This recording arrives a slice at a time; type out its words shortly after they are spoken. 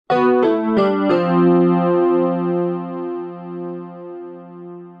Okay,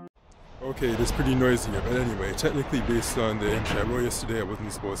 it is pretty noisy here, but anyway, technically based on the entry I wrote yesterday, I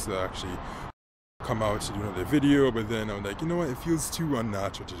wasn't supposed to actually come out to do another video, but then I'm like, you know what, it feels too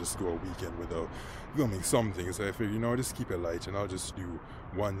unnatural to just go a weekend without filming something, so I figured, you know, I'll just keep it light and I'll just do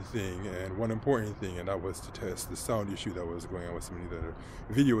one thing, and one important thing, and that was to test the sound issue that was going on with some of the other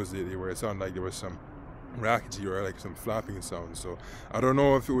videos lately, where it sounded like there was some rackety or like some flapping sound. So I don't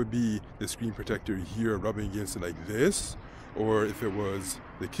know if it would be the screen protector here rubbing against it like this, or if it was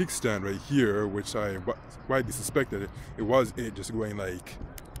the kickstand right here, which I widely suspected it was it just going like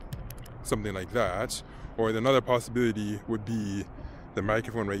something like that. Or another possibility would be the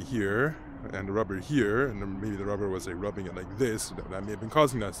microphone right here and the rubber here, and then maybe the rubber was like rubbing it like this. That may have been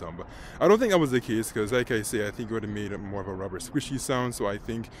causing that sound, but I don't think that was the case, because like I say, I think it would have made it more of a rubber squishy sound. So I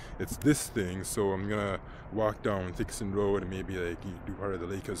think it's this thing. So I'm gonna walk down Thixton Road and maybe like do part of the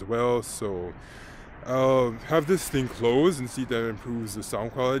lake as well. So I'll have this thing closed and see if that improves the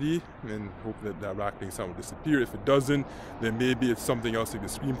sound quality, and hope that that racketing sound will disappear. If it doesn't, then maybe it's something else like the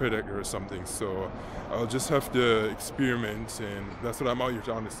screen protector or something. So I'll just have to experiment, and that's what I'm out here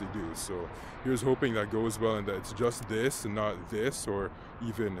to honestly do. So here's hoping that goes well and that it's just this and not this, or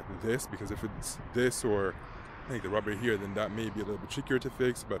even this, because if it's this or like the rubber here, then that may be a little bit trickier to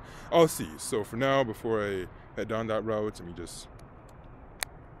fix, but I'll see. So for now, before I head down that route, let me just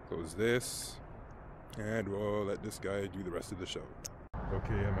close this, and we'll let this guy do the rest of the show.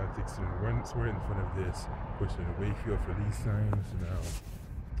 Okay, I'm at Thixton. Once we're in front of this, pushing the Wakefield release signs,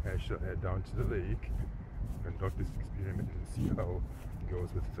 now I shall head down to the lake, conduct this experiment, and see how it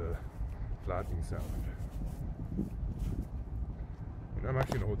goes with the flapping sound. And I'm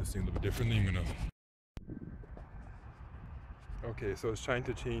actually going to hold this thing a little bit differently. I'm gonna... Okay, so I was trying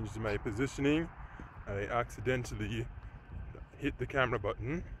to change my positioning. I accidentally hit the camera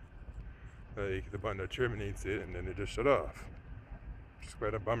button, like the button that terminates it, and then it just shut off. Which is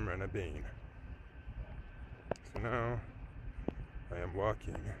quite a bummer and a bane. So now I am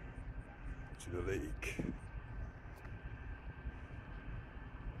walking to the lake.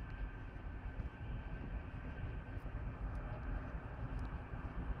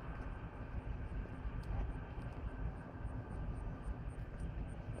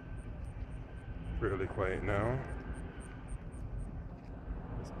 Fairly quiet now.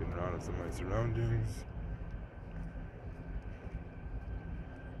 Spin around in some of my surroundings.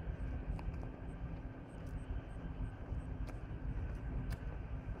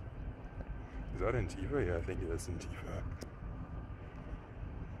 Is that Antifa? Yeah, I think it is Antifa.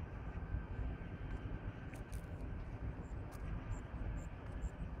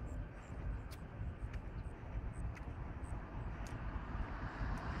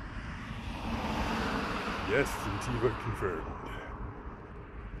 Yes, Antifa confirmed.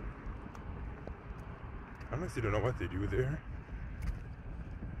 I honestly don't know what they do there.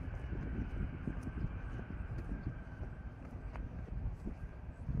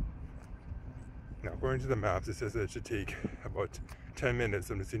 Now, according to the maps, it says that it should take about 10 minutes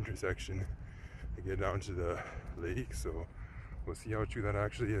from this intersection to get down to the lake, so we'll see how true that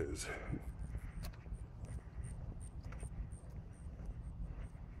actually is.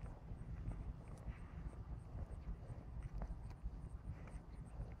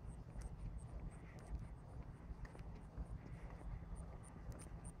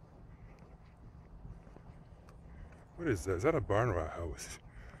 What is that? Is that a barn or a house?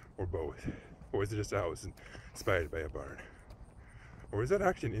 Or both? Or is it just a house inspired by a barn? Or is that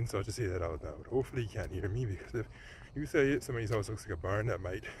actually an insult to say that out loud? Hopefully you can't hear me, because if you say it, somebody's house looks like a barn, that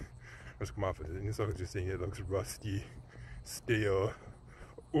might just come off as an insult, just saying it looks rusty, stale,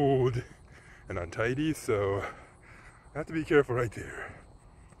 old, and untidy, so I have to be careful right there.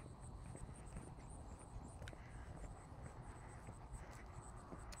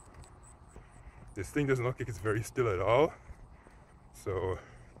 This thing doesn't look like it's very still at all, so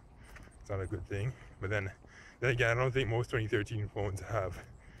it's not a good thing. But then again, I don't think most 2013 phones have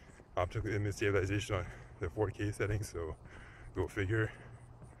optical image stabilization on the 4K settings, so go figure.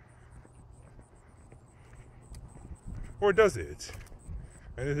 Or does it?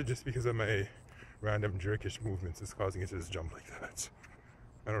 And is it just because of my random jerkish movements that's causing it to just jump like that?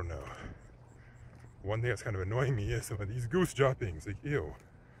 I don't know. One thing that's kind of annoying me is some of these goose droppings, like ew.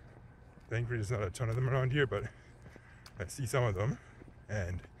 Thankfully there's not a ton of them around here, but I see some of them,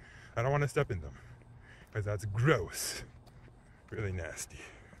 and I don't want to step in them, because that's gross. Really nasty.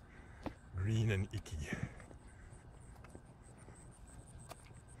 Green and icky.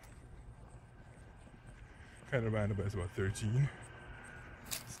 Kind of random, but it's about 13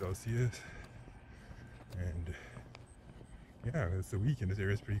 Celsius. And Yeah, it's the weekend. This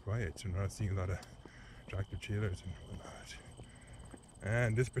area is pretty quiet, so we're not seeing a lot of tractor trailers and whatnot.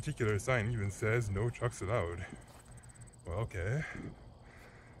 And this particular sign even says no trucks allowed. Well, okay.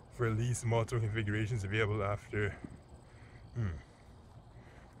 For at least multiple configurations available after.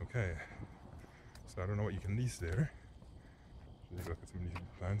 Okay. So I don't know what you can lease there. Let's look at some of these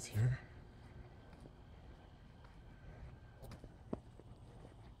plants here.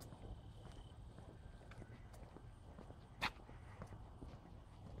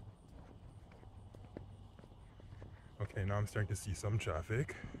 Okay, now I'm starting to see some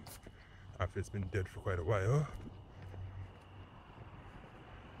traffic after it's been dead for quite a while.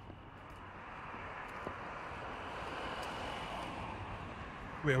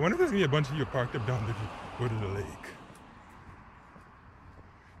 Wait, I wonder if there's gonna be a bunch of you parked up down there to go to the lake.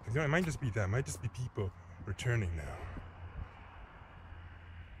 Because, you know, it might just be that. It might just be people returning now.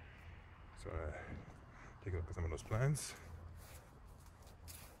 So, take a look at some of those plants.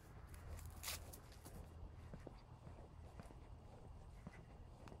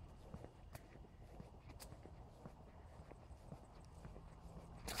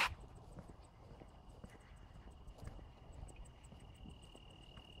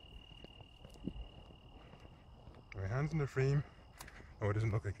 My hands in the frame. Oh, it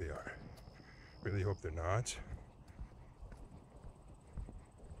doesn't look like they are. Really hope they're not.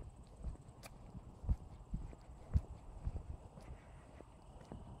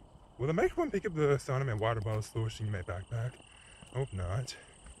 Will the microphone pick up the sound of my water bottle sloshing in my backpack? I hope not.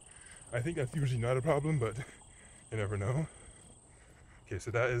 I think that's usually not a problem, but you never know. Okay,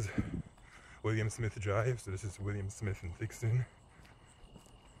 so that is William Smith Drive. So this is William Smith and Thixton.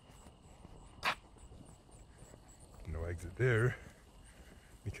 No exit there.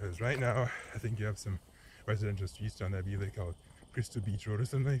 Because right now, I think you have some residential streets down that be like called Crystal Beach Road or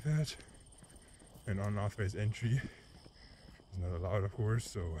something like that. And unauthorized entry is not allowed, of course,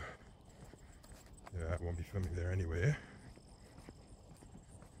 so yeah, I won't be filming there anyway.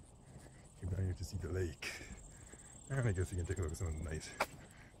 Came down here to see the lake. And I guess you can take a look at some of the nice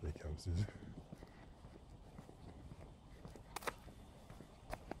lake houses.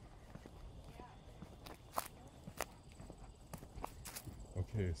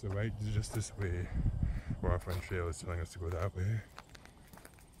 Okay, so right just this way, Waterfront Trail is telling us to go that way.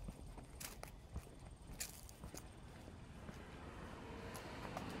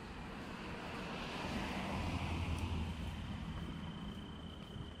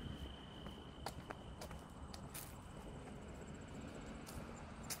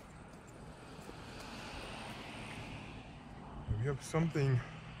 We have something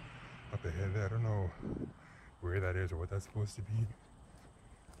up ahead there. I don't know where that is or what that's supposed to be.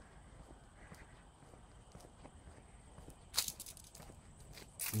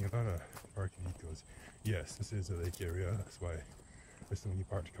 Seeing a lot of parked vehicles. Yes, this is a lake area. That's why there's so many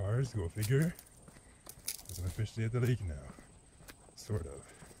parked cars. Go figure. Because I'm officially at the lake now. Sort of.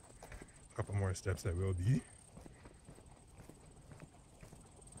 A couple more steps I will be.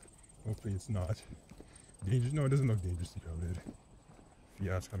 Hopefully it's not dangerous. No, it doesn't look dangerously crowded.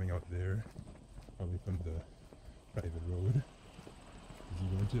 Fiat's coming out there. Probably from the private road. Is he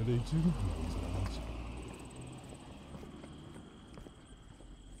going to the lake too? No, he's not.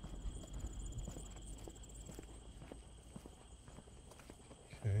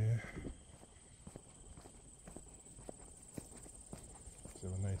 Okay. So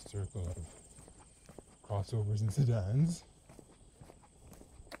a nice circle of crossovers and sedans.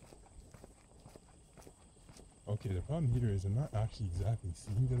 Okay, the problem here is I'm not actually exactly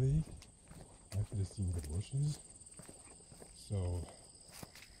seeing the lake. I'm actually just seeing the bushes. So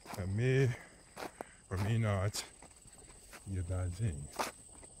that may or may not be a bad thing. But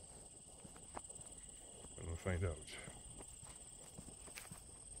we'll find out.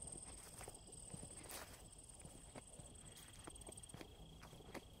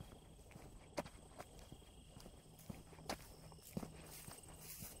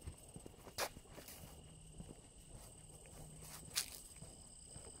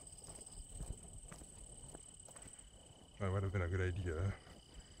 That would have been a good idea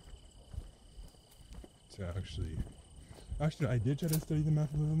to actually I did try to study the map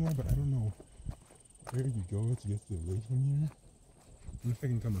a little more, but I don't know where you go to get to the lake from here. I wonder if I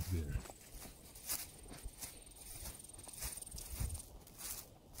can come up there.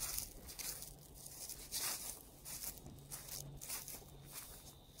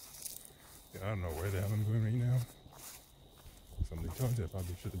 Yeah, I don't know where the hell I'm going right now. Something tells me I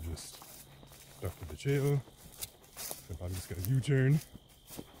probably should have just stuck to the trail. So I'm probably just gonna U-turn.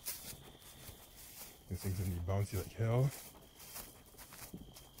 This thing's gonna be bouncy like hell.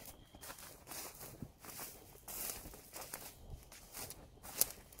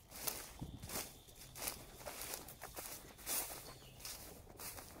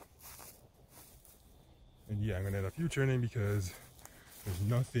 yeah, I'm gonna end up U-turning because there's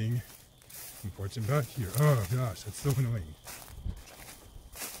nothing important back here. Oh gosh, that's so annoying.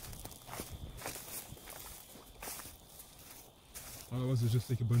 All it was just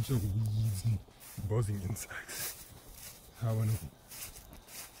like a bunch of weeds and buzzing insects. How annoying.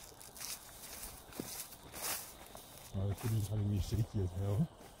 Oh, the kid is having me shaky as hell.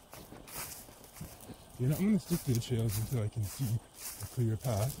 You know, I'm gonna stick to the trails until I can see a clear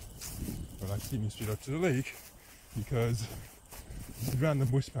path. Or like take me straight up to the lake, because these random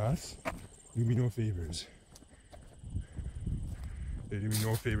bush paths do me no favors. They do me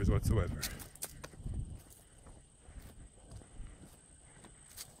no favors whatsoever.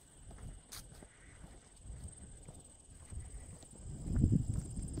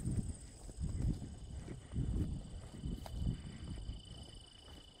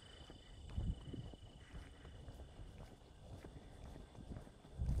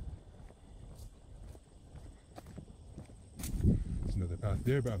 Another path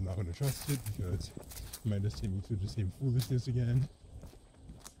there, but I'm not going to trust it because it might just take me to the same foolishness again.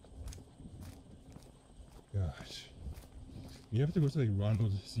 Gosh. You have to go to like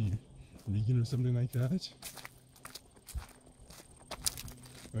Ronald to see Regan or something like that.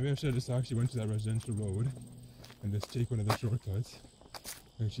 Maybe I should have just actually went to that residential road and just take one of the shortcuts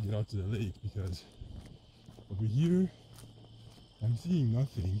and actually get out to the lake, because over here I'm seeing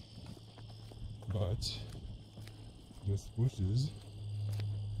nothing but just bushes.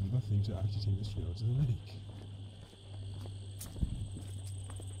 Nothing to actually take us straight out to the lake.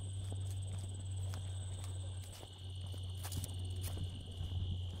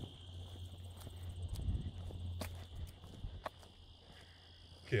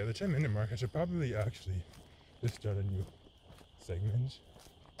 Okay, at the 10-minute mark, I should probably actually just start a new segment,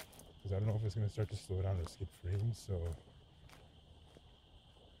 because I don't know if it's going to start to slow down or skip frames, so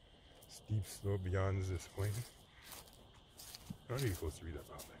steep slope beyond this point. I'm not even supposed to read that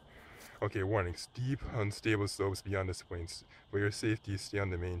probably. Okay, warning, steep, unstable slopes beyond this point. For your safety, stay on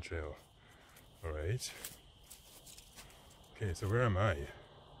the main trail. Alright. Okay, so where am I?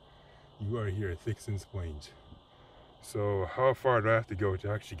 You are here at Thixton's Point. So how far do I have to go to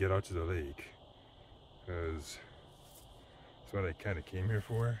actually get out to the lake? Because that's what I kind of came here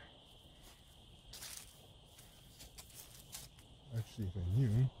for. Actually, if I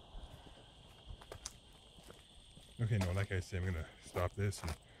knew. Okay, no, like I said, I'm gonna stop this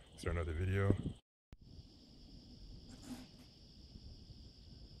and start another video.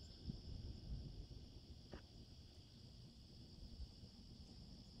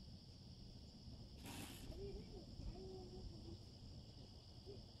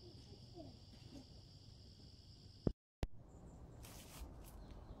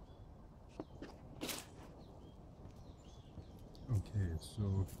 Okay,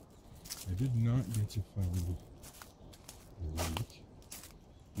 so I did not get to find the lake,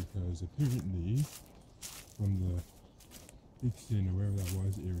 because apparently from the Dixon or wherever that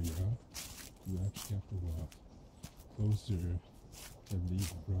was area, you actually have to walk closer to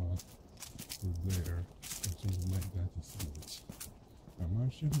Leaf Brook or Blair or something like that to see it. I'm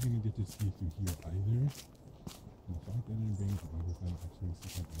not sure if I'm going to get to see it through here either. And the fact that I didn't bring it with them actually makes me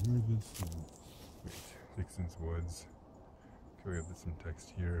kind of nervous. So, wait, Dixon's Woods. Okay, we have some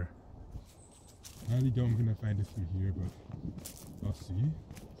text here. I highly doubt I'm going to find it through here, but I'll see.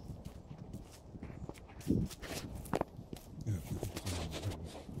 Yeah.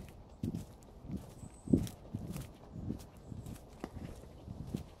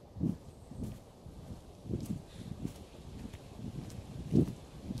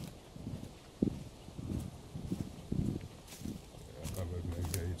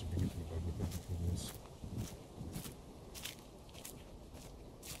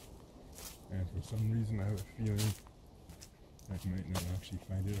 And for some reason I have a feeling I might not actually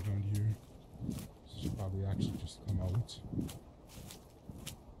find it around here. So it should probably actually just come out.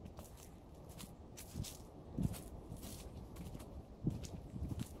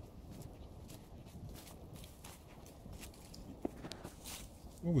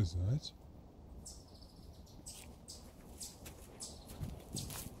 What was that?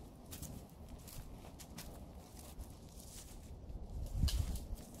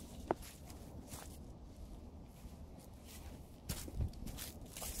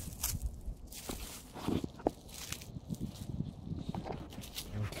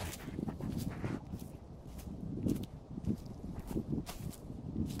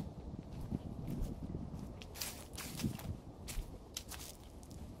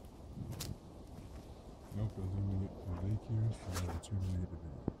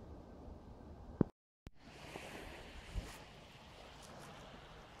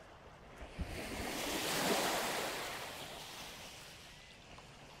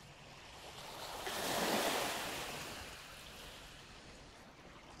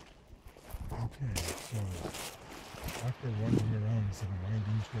 Okay, so after wandering around some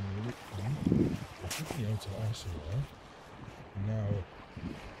winding trail really fun, it took me out to Oshawa. And now,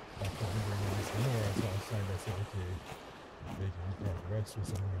 after figuring out this more, I saw a sign that said, okay, they can park west or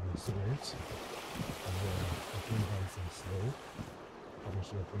something of the sort. And then I came down some slope. I'm not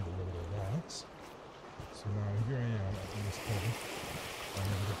sure if I'm the level of that. So now here I am at this point.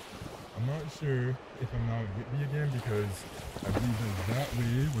 I'm not sure if I'm now at Whitby again because I believe that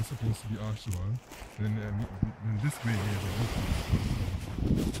way was supposed to be Oshawa, and then this way is Whitby.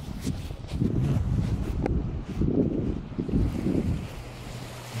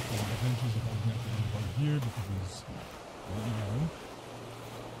 The adventures of having to end right here because there's right now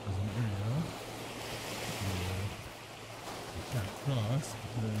there's an area where you can't cross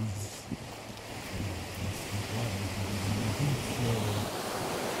because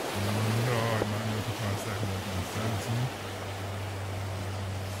no, I'm not able to cross that like on Samson.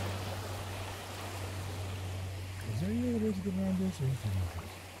 Is there any other way to get around this or anything like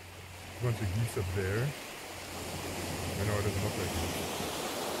it? A bunch of geese up there. I know it doesn't look like it.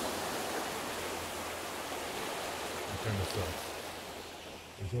 It kind of sucks.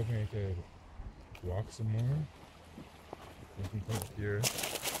 I was hoping I could walk some more. I can come up here,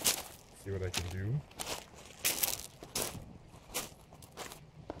 see what I can do.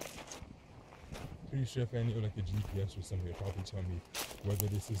 Pretty sure if I knew like a GPS or something, it'd probably tell me whether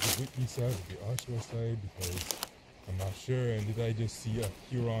this is the Whitby side or the Oshawa side because I'm not sure. And did I just see a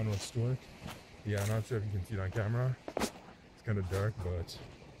Huron or stork? Yeah, I'm not sure if you can see it on camera. It's kind of dark, but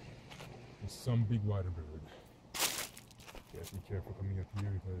there's some big water bird. Yeah, be careful coming up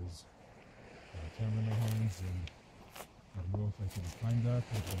here because I have a camera in my hands and I don't know if I can climb that.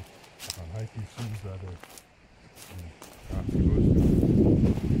 If I'm hiking shoes rather after you go.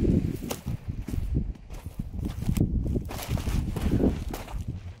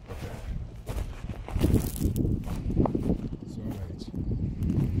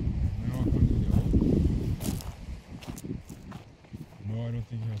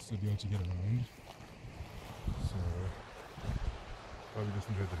 To be able to get around, so probably just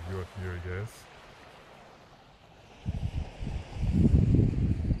enjoy the view up here, I guess.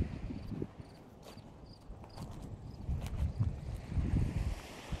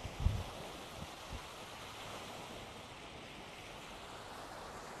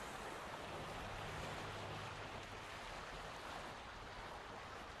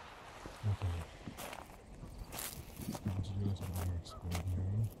 Okay. Going to do a little bit more exploring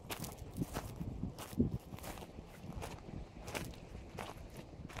here.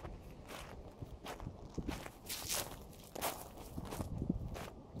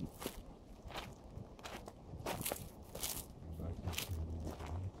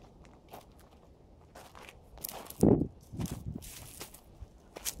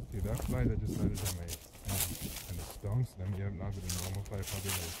 Okay, that fly that just landed on my hand kind of stung, so that means I'm not with a normal fly,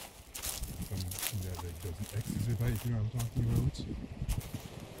 probably like something that like doesn't exit bite, you know what I'm talking about?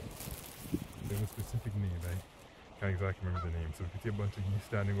 There's a specific name, I can't exactly remember the name. So if you see a bunch of geese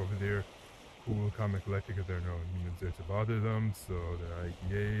standing over there, cool, calm and collected because there are no humans there to bother them, so they're like,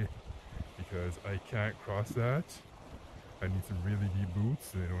 yay, because I can't cross that. I need some really deep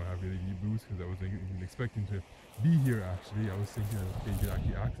boots, and I don't have really deep boots because I wasn't even expecting to be here actually. I was thinking that okay, you could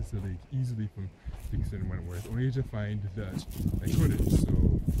actually access the lake easily from the extent Wentworth, only to find that I couldn't. So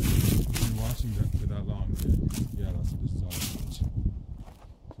I've been watching that for that long. Yeah, that's what this is all about.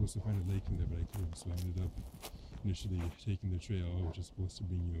 I'm supposed to find a lake in there, but I couldn't, so I ended up initially taking the trail, which is supposed to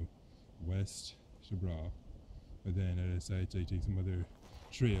bring you west to Bra. But then I decided to take some other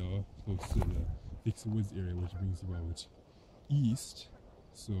trail close to the Dixie Woods area, which brings you out east.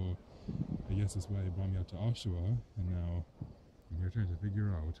 So I guess that's why it brought me out to Oshawa, and now I'm here trying to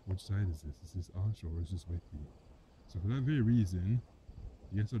figure out which side is this. Is this Oshawa or is this Whitby? So for that very reason,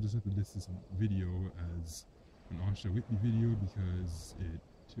 I guess I'll just have to list this video as an Oshawa Whitby video because it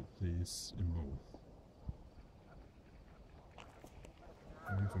took place in both.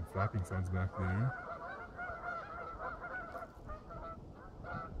 I hear some flapping sounds back there.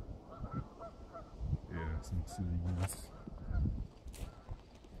 Yeah, some silly geese.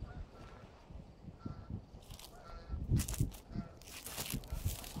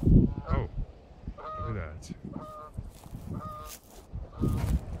 Oh, look at that.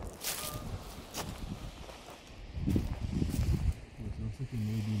 Looks like there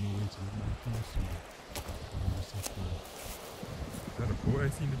may be no way to get my across here. Is that a boat I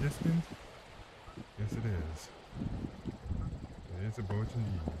see in the distance? Yes, it is. It is a boat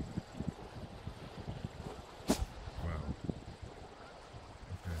indeed. Wow.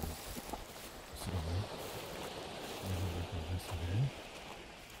 Okay. So, maybe we go this way.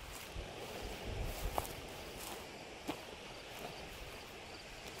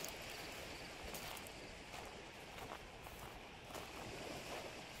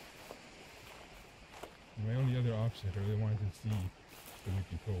 If I really wanted to see the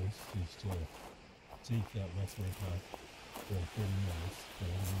Whitby coast, is to take that westward path for 30 minutes, but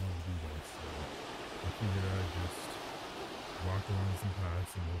I didn't want to do that, so I figured I'd just walk along some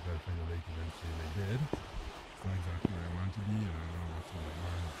paths and hope I'd find a lake eventually, and I did. It's not exactly where I want to be, and I don't know what's going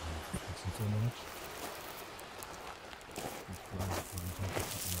on, because it's fixing so much.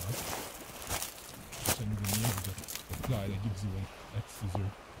 Actually, the name of the fly that gives you an X scissor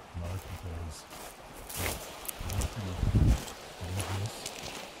mark, because dangerous.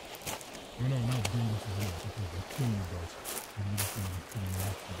 Oh no, not dangerous as well, because they're killing you, but you need to see them killing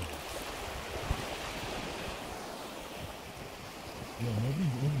nasty dogs. Yeah,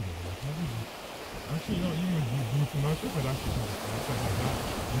 nobody's over there. Like, nobody's... Actually, you know, even when you do too much, if I'd actually come like that,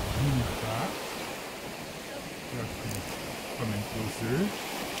 it's really fast. You're actually coming closer.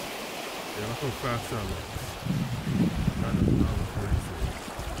 Yeah, look how fast that looks. Kind of not very safe.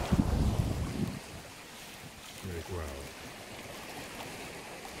 Like, wow.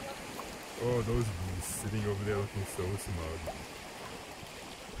 Oh, those bees sitting over there looking so smug.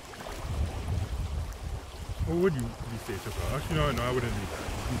 What would you say, Chopper? Actually, no, I wouldn't do that.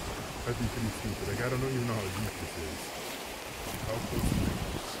 That'd be pretty stupid. Like, I don't even know how deep this is. How close is it?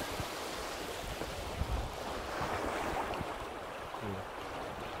 Yeah.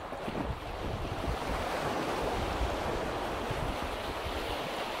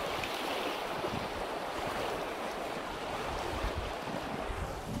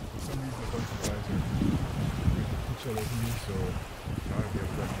 For some reason, a bunch of guys are with the picture of me, so now I'll be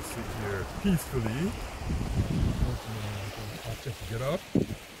able to sit here peacefully. I'll just get up.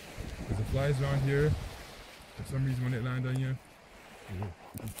 There's the flies around here. For some reason, when it lands on you,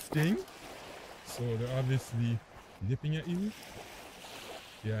 it sting. So they're obviously nipping at you.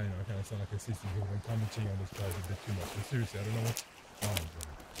 Yeah, I know, I kind of sound like a sissy because I'm commenting on this flies a bit too much. But seriously, I don't know what's wrong with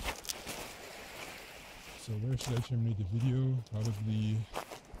them. So where should I terminate the video? Probably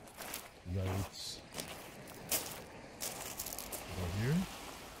right about here.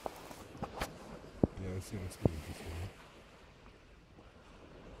 Yeah, let's see what's good this one.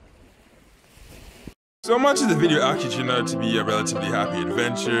 So much of the video actually turned out to be a relatively happy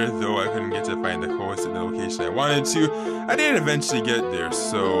adventure, though I couldn't get to find the coast at the location I wanted to. I did eventually get there,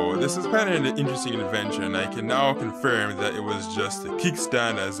 so this was kind of an interesting adventure, and I can now confirm that it was just a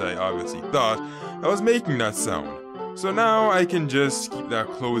kickstand, as I obviously thought, that was making that sound. So now I can just keep that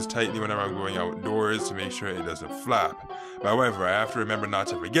closed tightly whenever I'm going outdoors to make sure it doesn't flap. However, I have to remember not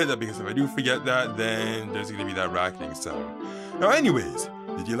to forget that, because if I do forget that, then there's going to be that racketing sound. Now anyways,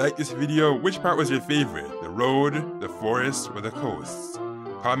 did you like this video? Which part was your favorite? The road, the forest, or the coast?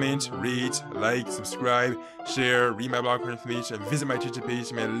 Comment, rate, like, subscribe, share, read my blog for information, and visit my Twitter page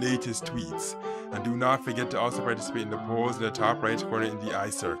for my latest tweets. And do not forget to also participate in the polls in the top right corner in the I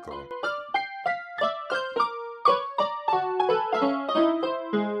circle.